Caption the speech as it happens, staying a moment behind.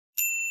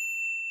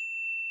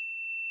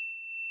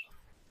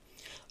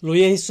লৈ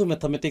আহিছো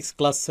mathematics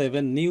class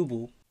 7 new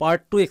book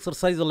part 2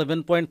 exercise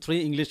 11.3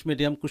 English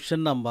medium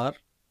question number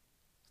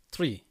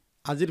 3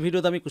 আজিৰ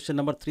ভিডিওত আমি কোশ্চেন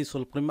নাম্বাৰ 3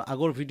 সলভ কৰিম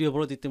আগৰ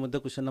ভিডিওবোৰত ইতিমধ্যে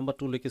কোশ্চেন নাম্বাৰ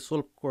 2 লৈকে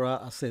সলভ কৰা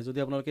আছে যদি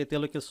আপোনালোকে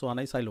এতিয়ালৈকে চোৱা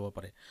নাই চাই ল'ব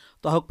পাৰে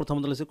তো আহক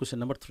প্ৰথমতে লৈছে কোশ্চেন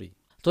নাম্বাৰ 3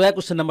 তো এই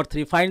question number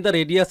 3 find the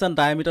ৰেডিয়াস and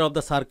ডায়ামিটাৰ of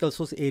the circle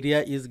sows area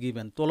is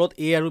given তলত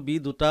a আৰু b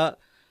দুটা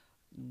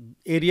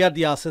এৰিয়া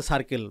দিয়া আছে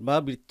সাৰ্কেল বা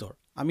বৃত্তৰ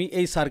আমি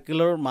এই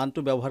সাৰ্কেলৰ মানটো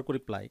ব্যৱহাৰ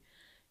কৰি প্লাই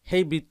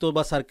সেই বৃত্ত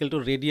বা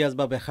সাৰ্কেলটোৰ ৰেডিয়াস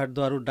বা ব্যাসাৰ্ধ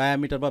আৰু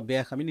ডায়ামিটাৰ বা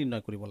ব্যাস আমি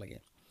নিৰ্ণয় কৰিব লাগে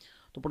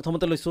তো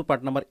প্ৰথমতে লৈছো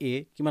পাৰ্ট নাম্বাৰ এ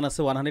কিমান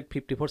আছে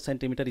 154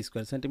 সেন্টিমিটাৰ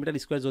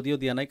স্কয়াৰ যদিও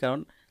দিয়া নাই কাৰণ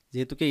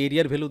যেহেতুকে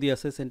এৰিয়াৰ ভ্যালু দিয়া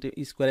আছে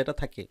স্কয়াৰ এটা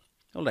থাকে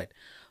অলৰাইট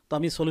তো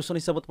আমি সলিউশন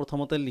হিচাপত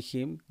প্ৰথমতে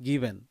লিখিম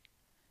গিভেন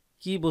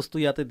কি বস্তু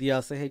ইয়াতে দিয়া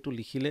আছে সেইটো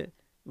লিখিলে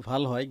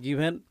ভাল হয়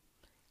গিভেন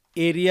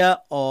এৰিয়া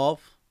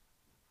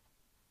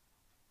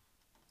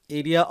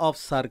অফ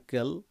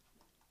সাৰ্কেল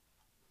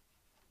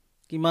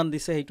কিমান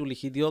দিছে সেইটো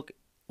লিখি দিয়ক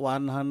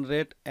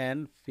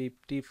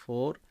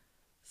 154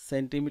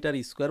 সেন্টিমিটাৰ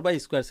স্কয়াৰ বা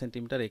স্কয়াৰ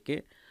সেন্টিমিটাৰ একে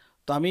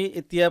তো আমি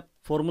এতিয়া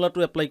ফৰ্মুলাটো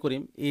এপ্লাই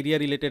কৰিম এৰিয়া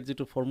ৰিলেটেড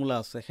যেটো ফর্মুলা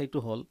আছে সেইটো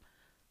হল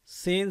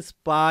since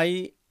pi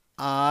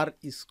r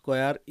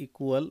square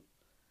equal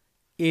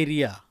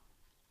area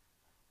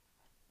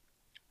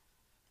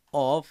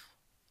of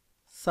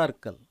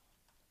circle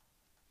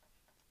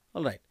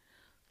all right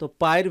তো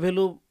পাইৰ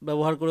ভ্যালু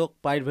ব্যৱহাৰ কৰক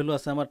পাইৰ ভ্যালু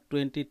আছে আমাৰ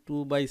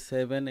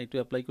 22/7 এইটো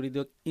এপ্লাই কৰি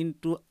দিয়ক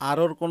ইনটু r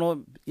ৰ কোনো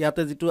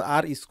ইয়াতে যেটো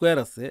r স্কয়াৰ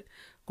আছে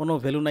কোনো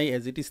ভ্যালু নাই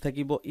এজ ইট ইজ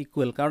থাকিব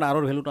ইকুৱেল কাৰণ r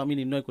ৰ ভ্যালুটো আমি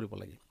নিৰ্ণয় কৰিব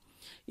লাগে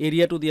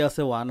এৰিয়াটো দিয়া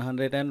আছে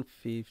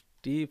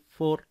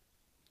 154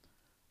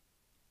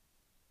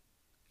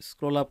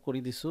 স্ক্ৰল আপ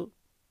কৰি দিছো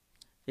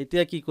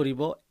এতিয়া কি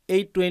কৰিব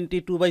এই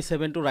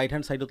 22/7 টো ৰাইট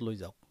হ্যান্ড সাইডত লৈ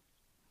যাওক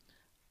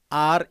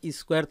r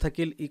স্কয়াৰ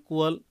থাকিল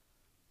ইকুৱেল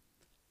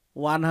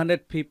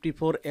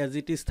 154 এজ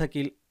ইট ইজ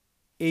থাকিল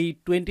এই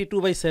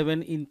 22/7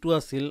 ইনটু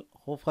আছিল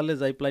হোফালে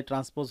যাই প্লাই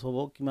ট্রান্সপোজ হ'ব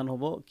কিমান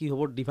হ'ব কি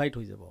হ'ব ডিভাইড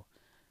হৈ যাব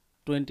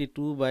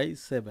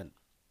 22/7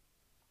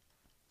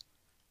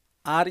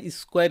 r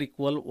square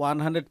equal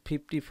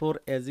 154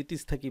 as it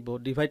is থাকিব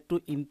ডিভাইড টু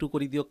ইনটু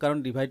কৰি দিয়ক কাৰণ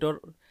ডিভাইডৰ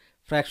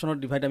ফ্ৰ্যাকশনৰ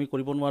ডিভাইড আমি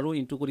কৰিব নোৱাৰো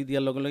ইনটু কৰি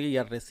দিয়াৰ লগে লগে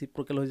ইয়াৰ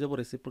ৰেসিপ্ৰকেল হৈ যাব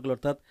ৰেসিপ্ৰকেল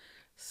অৰ্থাৎ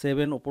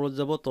 7 ওপৰত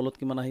যাব তলত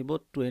কিমান আহিব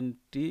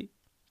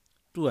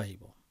 22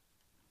 আহিব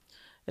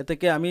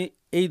এতেকে আমি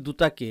এই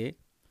দুটাকে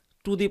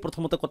 2 দি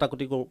প্ৰথমতে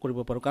কটাকটি কৰিব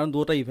পাৰো কাৰণ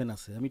দুটা ইভেন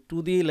আছে আমি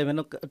 2 দি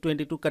 11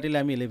 22 কাটিলে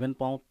আমি 11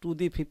 পাও 2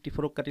 দি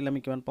 54 কাটিলে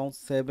আমি কিমান পাও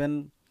 7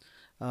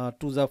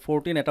 2 যা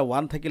 14 এটা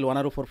 1 থাকিল 1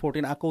 আৰু 4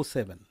 14 আকৌ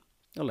 7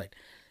 অলৰাইট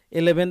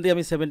 11 দি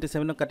আমি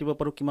 77 কাটিব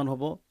পাৰো কিমান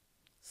হ'ব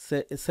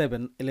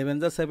 7 11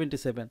 যা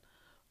 77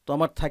 তো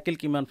আমাৰ থাকিল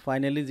কিমান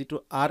ফাইনালি যেটো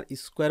r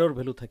স্কয়াৰৰ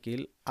ভ্যালু থাকিল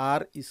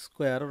r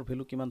স্কয়াৰৰ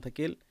ভ্যালু কিমান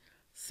থাকিল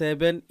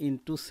 7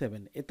 *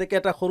 7 এতেকে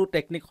এটা সৰু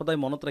টেকনিক সদায়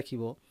মনত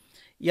ৰাখিব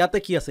ইয়াতে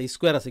কি আছে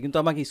স্কয়াৰ আছে কিন্তু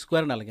আমাক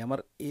স্কয়াৰ নালাগে আমাৰ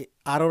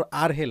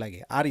r হে লাগে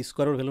r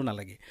স্কয়াৰৰ ভ্যালু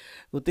নালাগে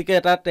গতিকে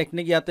এটা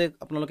টেকনিক ইয়াতে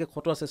আপোনালোকে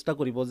খটোৱা চেষ্টা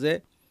কৰিব যে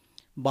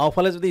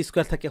বাওফালে যদি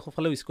স্কয়াৰ থাকে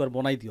সোফালে স্কয়াৰ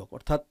বনাই দিয়ক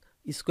অৰ্থাৎ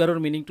স্কয়াৰৰ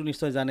মিনিংটো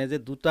নিশ্চয় জানে যে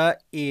দুটা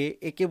a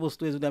একে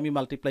বস্তুৱে যদি আমি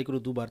মাল্টিপ্লাই কৰো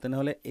দুবাৰ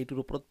তেনেহলে এইটোৰ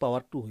ওপৰত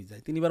পাৱাৰ 2 হৈ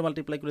যায় তিনিবাৰ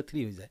মাল্টিপ্লাই কৰিলে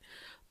 3 হৈ যায়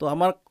তো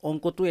আমাৰ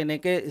অংকটো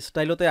এনেকে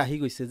ষ্টাইলতে আহি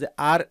গৈছে যে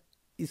r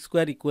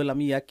স্কয়াৰ ইকুৱেল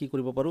আমি ইয়াক কি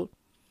কৰিব পাৰো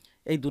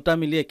এই দুটা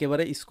মিলি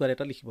একেবাৰে স্কয়াৰ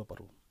এটা লিখিব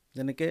পাৰো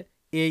যেনেকে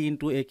a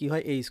into a কি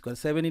হয় a স্কয়াৰ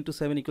 7 *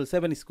 7 =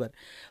 7 স্কয়াৰ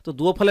তো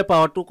দুফালে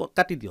পাৱাৰটো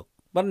কাটি দিয়ক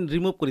বা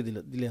ৰিমুভ কৰি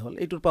দিলে হল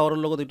এইটোৰ পাৱাৰৰ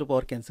লগত এইটো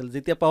পাৱাৰ ক্যান্সেল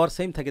যেতিয়া পাৱাৰ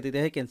সেম থাকে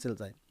তেতিয়াহে ক্যান্সেল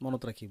যায়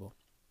মনত ৰাখিব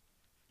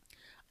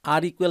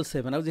r =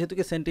 7 আৰু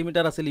যেহেতুকে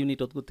সেন্টিমিটাৰ আছিল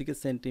ইউনিটত গতিকে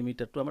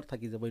সেন্টিমিটাৰটো আমাৰ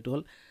থাকি যাব এইটো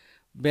হল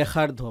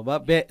ব্যাসাৰ্ধ বা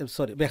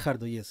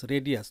ব্যাসাৰ্ধ ইয়েস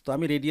ৰেডিয়াস তো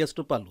আমি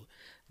ৰেডিয়াসটো পালো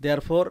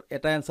देयरफॉर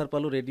এটা आंसर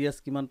পালো ৰেডিয়াস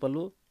কিমান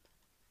পালো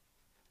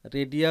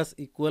ৰেডিয়াস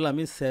ইকুৱেল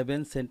আমি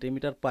 7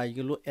 সেন্টিমিটাৰ পাই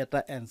গলো এটা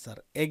आंसर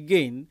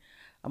এগেইন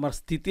আমাৰ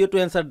তৃতীয়টো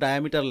आंसर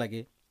ডায়ামিটাৰ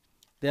লাগে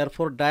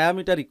देयरफॉर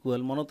ডায়ামিটাৰ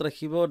ইকুৱেল মনত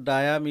ৰাখিব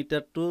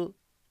ডায়ামিটাৰটো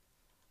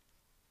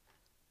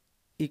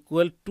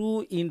ইকুৱেল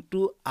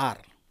 2 * r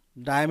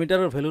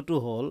ডায়ামিটাৰৰ ভ্যালুটো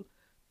হল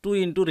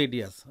 2 *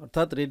 ৰেডিয়াস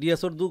অৰ্থাৎ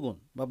ৰেডিয়াসৰ দুগুণ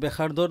বা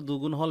ব্যাসাৰ্ধৰ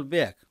দুগুণ হল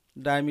ব্যাস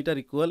ডায়ামিটাৰ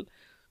ইকুৱেল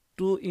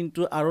 2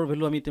 * r ৰ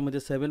ভ্যালু আমি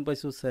ইতিমধ্যে 7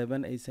 পাইছো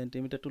 7 এই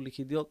সেন্টিমিটাৰটো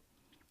লিখি দিয়ক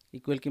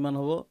ইকুৱেল কিমান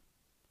হ'ব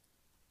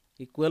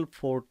ইকুৱেল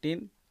 14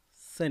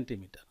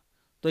 সেন্টিমিটাৰ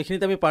তো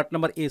এখিনিতে আমি পাৰ্ট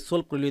নাম্বাৰ a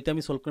সলভ কৰিলো এতিয়া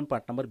আমি সলভ কৰিম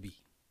পাৰ্ট নাম্বাৰ b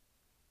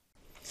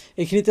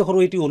এখিনিতে সৰু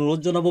এটি অনুৰোধ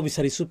জনাব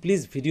বিচাৰিছো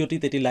প্লিজ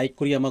ভিডিওটিত এটি লাইক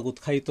কৰি আমাক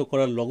উৎসাহিত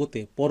কৰাৰ লগতে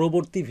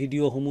পৰৱৰ্তী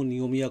ভিডিওসমূহ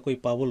নিয়মীয়াকৈ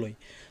পাবলৈ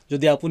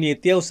যদি আপুনি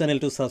এতিয়াও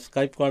চেনেলটো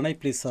সাবস্ক্ৰাইব কৰা নাই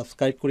প্লিজ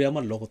সাবস্ক্ৰাইব কৰি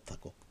আমাৰ লগত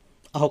থাকক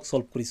আহক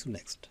সলভ কৰিছো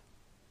নেক্সট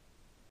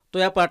তো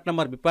ইয়া পাৰ্ট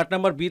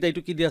নাম্বাৰ বি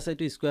এইটো কি দিয়া আছে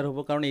এইটো স্কয়াৰ হ'ব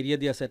কাৰণ এৰিয়া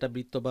দিয়া আছে এটা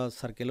বৃত্ত বা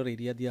সাৰ্কেলৰ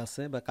এৰিয়া দিয়া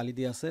আছে বা কালি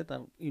দিয়া আছে তাৰ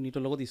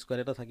ইউনিটৰ লগত স্কয়াৰ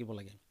এটা থাকিব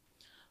লাগে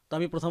তো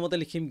আমি প্ৰথমতে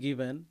লিখিম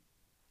গিভেন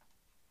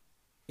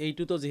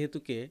এইটো তো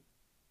যেহেতুকে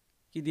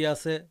কি দিয়া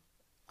আছে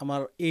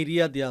আমাৰ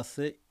এৰিয়া দিয়া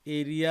আছে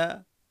এৰিয়া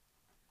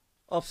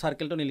অফ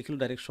সাৰ্কেলটো নিলিখিলো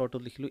ডাইৰেক্ট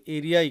শৰ্টত লিখিলো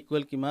এৰিয়া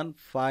ইকুৱেল কিমান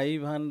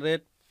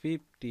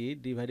 550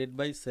 ডিভাইডেড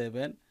বাই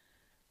 7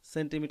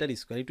 সেন্টিমিটাৰ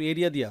স্কয়াৰ এইটো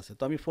এৰিয়া দিয়া আছে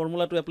তো আমি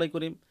ফৰ্মুলাটো এপ্লাই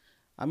কৰিম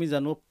আমি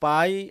জানো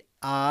পাই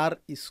r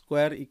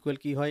স্কয়াৰ ইকুৱেল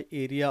কি হয়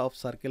এৰিয়া অফ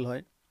সাৰ্কেল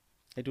হয়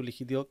এইটো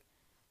লিখি দিয়ক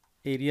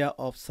area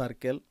of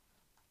circle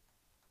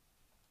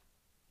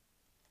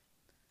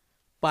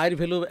পাইৰ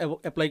value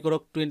apply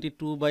কৰক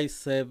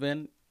 22/7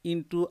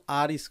 ইনটু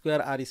r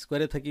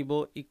স্কয়াৰে থাকিব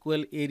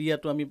ইকুৱেল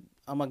এৰিয়াটো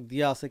আমাক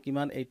দিয়া আছে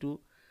কিমান এইটো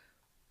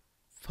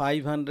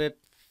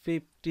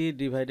 550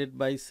 ডিভাইডেড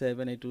বাই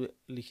 7 এইটো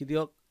লিখি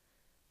দিয়ক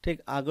ঠিক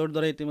আগৰ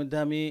দৰে ইতিমধ্যে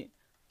আমি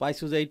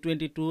পাইছো যে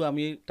 22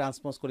 আমি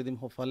ট্ৰান্সপোজ কৰি দিম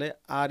হফালে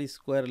r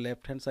স্কয়াৰ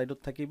লেফট হ্যান্ড সাইডত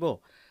থাকিব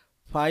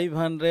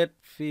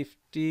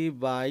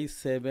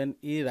 550/7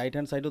 ই ৰাইট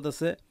হ্যান্ড সাইডত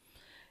আছে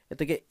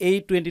এতেকে এই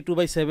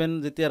 22/7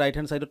 যেতিয়া ৰাইট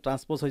হ্যান্ড সাইডত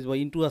ট্ৰান্সপোজ হৈ যাব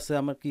ইনটু আছে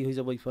আমাৰ কি হৈ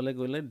যাব ইফালে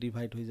গলে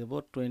ডিভাইড হৈ যাব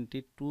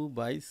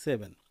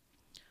 22/7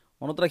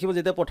 মনত ৰাখিব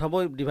যেতিয়া পঠাব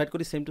ডিভাইড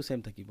কৰি সেম টু সেম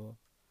থাকিব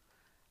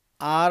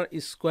r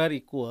স্কয়াৰ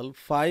ইকুৱেল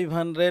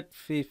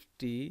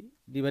 550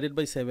 ডিভাইডেড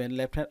বাই 7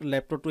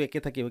 লেফটটো একে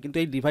থাকিব কিন্তু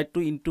এই ডিভাইডটো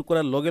ইনটু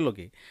কৰাৰ লগে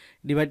লগে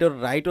ডিভাইডৰ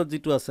ৰাইটত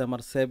যেটো আছে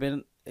আমাৰ 7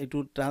 এইটো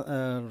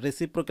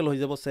ৰেচিপ্ৰকেল হৈ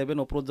যাব 7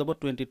 ওপৰত যাব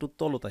 22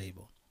 তলত আহিব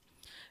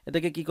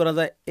এটাকে কি কৰা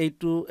যায়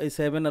এইটো এই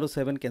 7 আৰু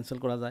 7 ক্যান্সেল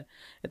কৰা যায়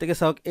এটাকে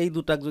চাওক এই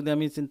দুটাক যদি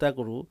আমি চিন্তা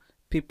কৰো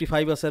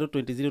 55 আছে আৰু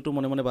 20 টো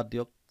মনে মনে বাদ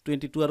দিয়ক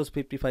 22 আৰু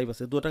 55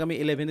 আছে দুটাক আমি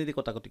 11 দি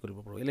কটাকটি কৰিব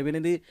পাৰো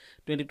 11 দি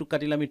 22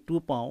 কাটিলে আমি 2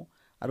 পাও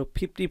আৰু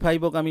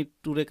 55ক আমি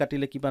 2 ৰে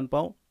কাটিলে কিমান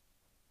পাও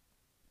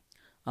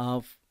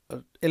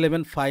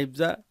 11 5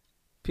 যা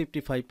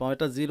 55 পাও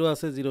এটা 0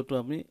 আছে 0 টো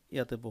আমি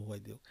ইয়াতে বহুৱাই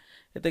দিও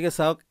এটাকে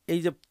চাওক এই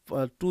যে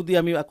 2 দি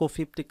আমি আকৌ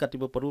 50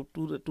 কাটিব পাৰো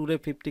 2 ৰে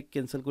 50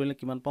 ক্যান্সেল কৰিলে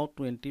কিমান পাও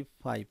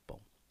 25 পাও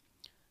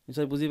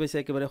নিশ্চয় বুজি পাইছে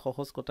একেবাৰে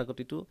সহজ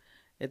কটাকটিটো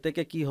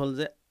এটাকে কি হল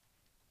যে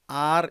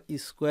r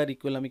স্কয়াৰ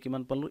ইকুৱেল আমি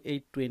কিমান পালো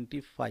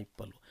 825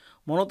 পালো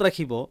মনত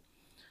ৰাখিব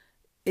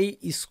এই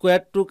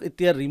স্কয়াৰটোক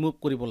এতিয়া ৰিমুভ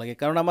কৰিব লাগে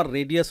কাৰণ আমাৰ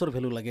ৰেডিয়াসৰ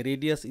ভ্যালু লাগে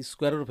ৰেডিয়াস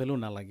স্কয়াৰৰ ভ্যালু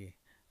না লাগে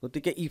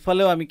গতিকে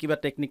ইফালেও আমি কিবা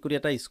টেকনিক কৰি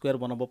এটা স্কয়াৰ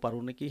বনাব পাৰো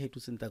নেকি হেতু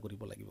চিন্তা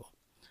কৰিব লাগিব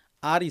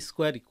r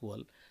স্কয়াৰ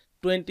ইকুৱেল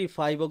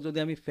 25ক যদি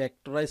আমি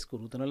ফ্যাক্টৰাইজ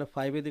কৰো তেনলে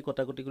 5 এ দি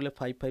কটাকটি কৰিলে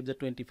 5 5 যা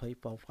 25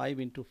 পাও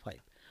 5 * 5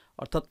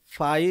 অৰ্থাৎ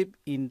 5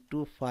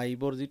 *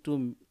 5 ৰ যেটো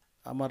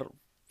আমাৰ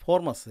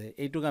ফৰ্ম আছে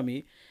এইটোক আমি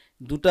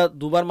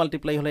দুবাৰ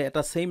মাল্টিপ্লাই হলে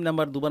এটা সেম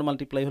নাম্বাৰ দুবাৰ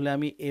মাল্টিপ্লাই হলে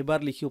আমি এবাৰ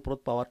লিখি ওপৰত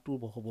পাৱাৰ 2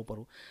 বহাব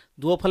পাৰো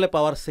দুফালে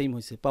পাৱাৰ সেম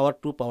হৈছে পাৱাৰ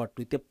 2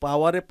 এতিয়া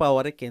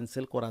পাৱাৰে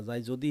ক্যান্সেল কৰা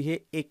যায় যদি হে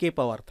একে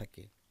পাৱাৰ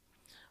থাকে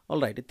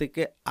অলৰাইট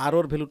এতেকে r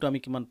ৰ ভ্যালুটো আমি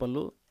কিমান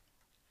পালো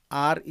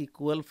r =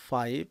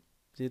 5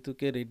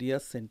 যেতুকে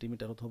ৰেডিয়াস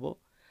সেন্টিমিটাৰত হ'ব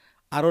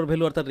r ৰ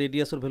ভ্যালু অৰ্থাৎ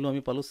ৰেডিয়াসৰ ভ্যালু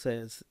আমি পালো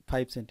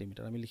 5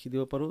 সেন্টিমিটাৰ আমি লিখি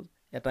দিব পাৰো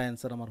এটা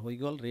आंसर আমাৰ হৈ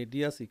গল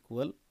ৰেডিয়াস =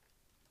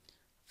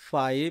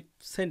 5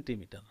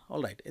 সেন্টিমিটাৰ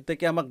অলৰাইট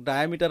এতেকে আমাক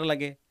ডায়ামিটাৰ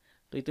লাগে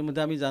তো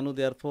ইতিমধ্যে আমি জানো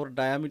therefore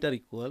diameter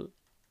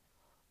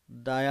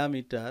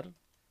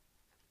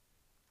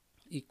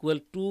equal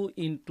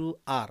 2 into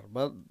r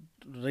বা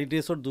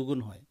ৰেডিয়াসৰ দুগুণ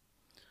হয়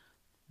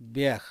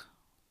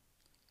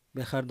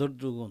ব্যাসাৰ্ধৰ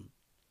দুগুণ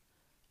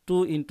 2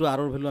 into r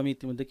ৰ ভ্যালু আমি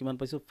ইতিমধ্যে কিমান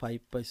পাইছো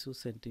 5 পাইছো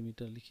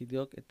সেন্টিমিটাৰ লিখি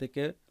দিয়ক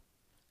এতেকে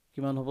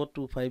কিমান হ'ব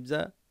 2 5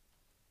 যা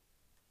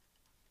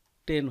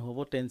 10 হ'ব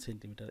 10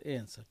 সেন্টিমিটাৰ এই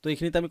आंसर তো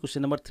এইখিনিতে আমি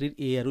কোশ্চেন নম্বৰ 3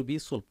 a আৰু b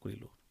সলভ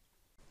কৰিলো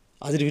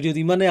আজিৰ ভিডিঅ'ত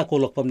ইমানে আকৌ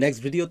লগ পাম নেক্সট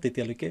ভিডিঅ'ত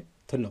তেতিয়ালৈকে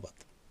ধন্যবাদ